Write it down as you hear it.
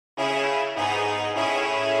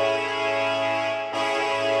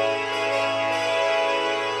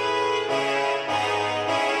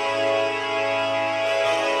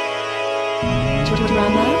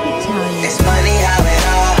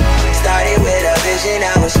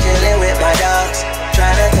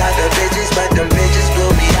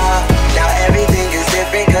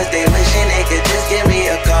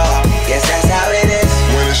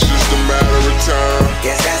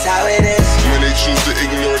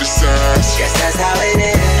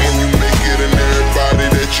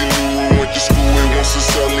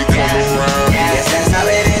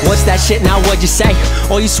shit, now what'd you say?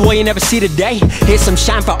 Oh, you swore you never see the day? Here's some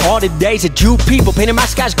shine for all the days that you people painted my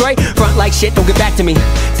skies gray. Front like shit, don't get back to me.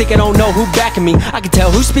 Think I don't know who backing me. I can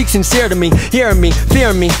tell who speaks sincere to me. Hearing me,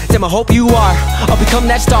 fearing me, damn I hope you are. I'll become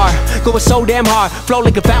that star, going so damn hard. Flow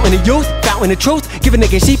like a fountain of youth, fountain of truth. Give a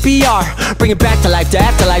nigga CPR, bring it back to life, to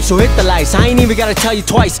afterlife. So hit the lights, I ain't even gotta tell you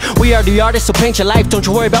twice. We are the artists, so paint your life. Don't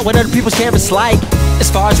you worry about what other people's canvas like. As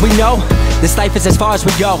far as we know, this life is as far as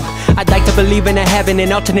we go. I'd like to believe in a heaven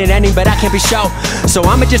and alternate ending, but I can't be sure. So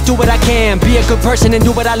I'ma just do what I can, be a good person and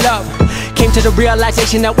do what I love. Came to the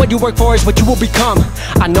realization that what you work for is what you will become.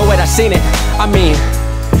 I know it, I seen it, I mean,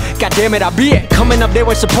 God damn it, I be it. Coming up, they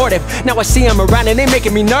were supportive. Now I see them around and they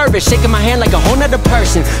making me nervous. Shaking my hand like a whole nother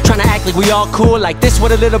person. Trying to act like we all cool, like this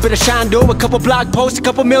with a little bit of shine do. A couple blog posts, a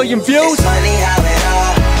couple million views. It's funny how it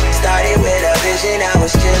all started with a vision. I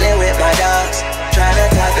was chilling with my dogs, trying to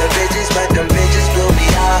talk to bitches, but them bitches blew me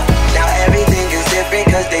off. Now everything is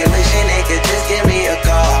different, cause they wishing they could just give me a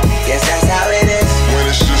call. Yes, that's how it is. When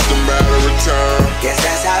it's just a matter of time. Yes,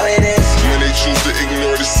 that's how it is. When they choose to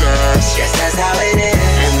ignore the signs. Yes, that's how it is.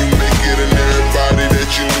 When you make it and everybody that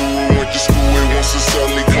you knew went to school with wants to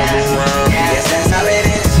suddenly come around. Yes, that's how it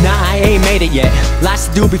is. Nah, I ain't made it yet. Lots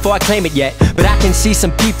to do before I claim it yet. But I can see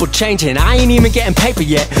some people changing. I ain't even getting paper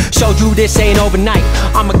yet. Showed you this ain't overnight.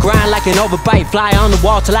 I'ma grind like an overbite. Fly on the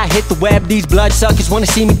wall till I hit the web. These bloodsuckers wanna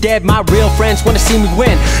see me dead. My real friends wanna see me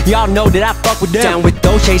win. Y'all know that I fuck with them. Down with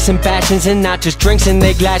those chasing passions and not just drinks in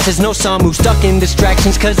their glasses. Know some who stuck in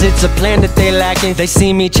distractions, cause it's a plan that they lacking. They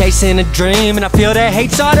see me chasing a dream and I feel their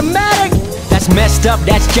hate's automatic. That's messed up,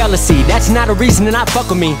 that's jealousy. That's not a reason to not fuck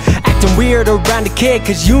with me. Acting weird around the kid,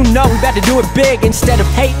 cause you know we about to do it big. Instead of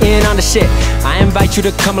hating on the shit, I invite you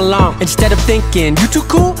to come along. Instead of thinking you too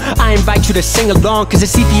cool, I invite you to sing along. Cause the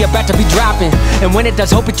CD about to be dropping, and when it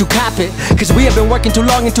does, hope that you cop it. Cause we have been working too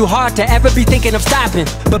long and too hard to ever be thinking of stopping.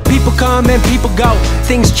 But people come and people go,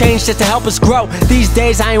 things change just to help us grow. These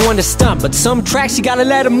days I ain't one to stump, but some tracks you gotta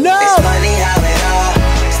let them know. It's funny how it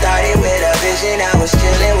all started with a vision. I was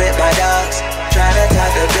chilling with my dogs, trying to talk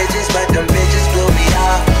to bitches, but them bitches blew me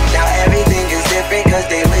off. Now everything is different, cause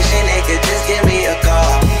they wishing they could just give me a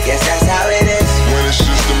call. Yes, that's how it is. When it's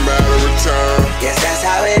just a matter of time. Yes, that's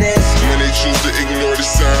how it is. When they choose to ignore the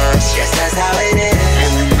signs. Yes, that's